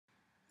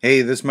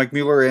Hey, this is Mike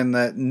Mueller, and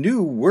that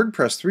new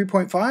WordPress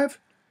 3.5,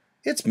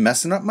 it's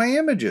messing up my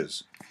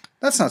images.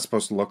 That's not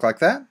supposed to look like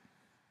that.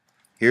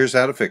 Here's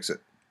how to fix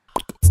it.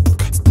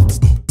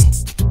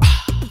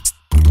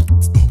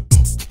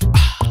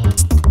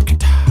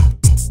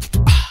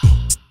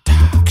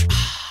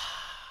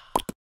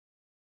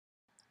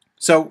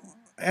 So,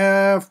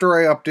 after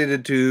I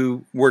updated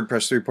to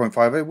WordPress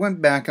 3.5, I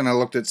went back and I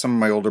looked at some of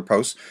my older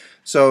posts.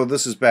 So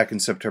this is back in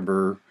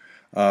September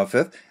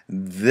 5th.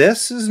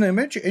 This is an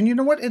image, and you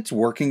know what? It's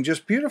working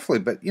just beautifully.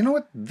 But you know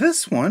what?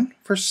 This one,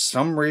 for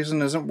some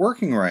reason, isn't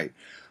working right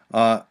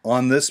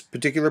on this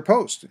particular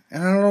post.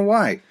 And I don't know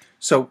why.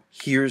 So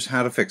here's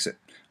how to fix it.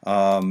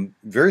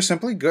 Very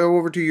simply, go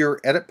over to your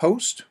edit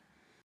post.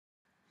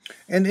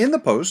 And in the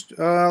post,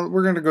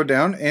 we're going to go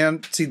down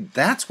and see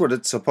that's what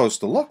it's supposed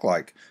to look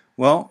like.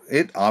 Well,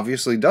 it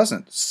obviously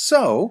doesn't.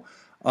 So,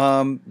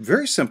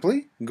 very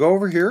simply, go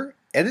over here,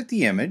 edit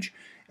the image,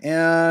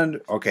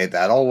 and okay,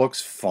 that all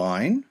looks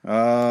fine,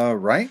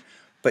 right?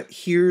 But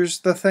here's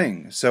the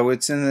thing. So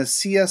it's in the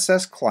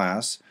CSS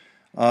class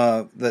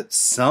that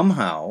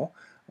somehow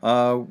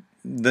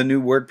the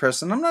new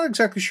WordPress, and I'm not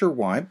exactly sure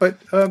why, but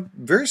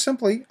very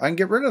simply, I can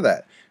get rid of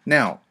that.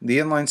 Now, the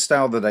inline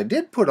style that I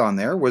did put on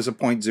there was a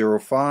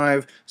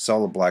 0.05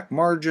 solid black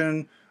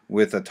margin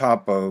with a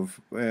top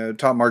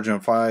margin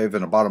of 5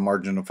 and a bottom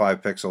margin of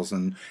 5 pixels,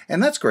 and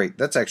that's great.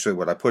 That's actually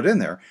what I put in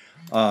there,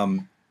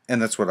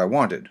 and that's what I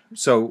wanted.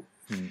 So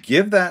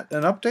give that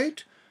an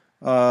update,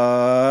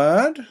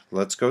 and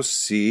let's go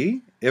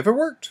see if it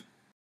worked.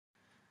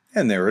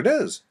 And there it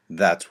is.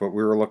 That's what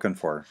we were looking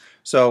for.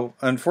 So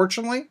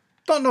unfortunately,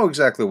 don't know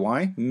exactly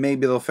why.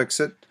 Maybe they'll fix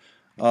it.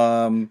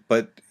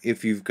 But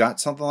if you've got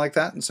something like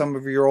that in some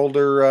of your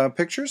older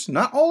pictures,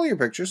 not all your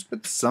pictures,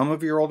 but some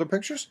of your older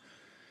pictures,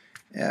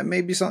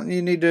 maybe something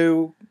you need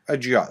to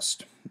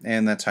adjust.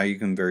 And that's how you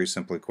can very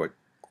simply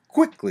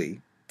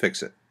quickly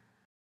fix it.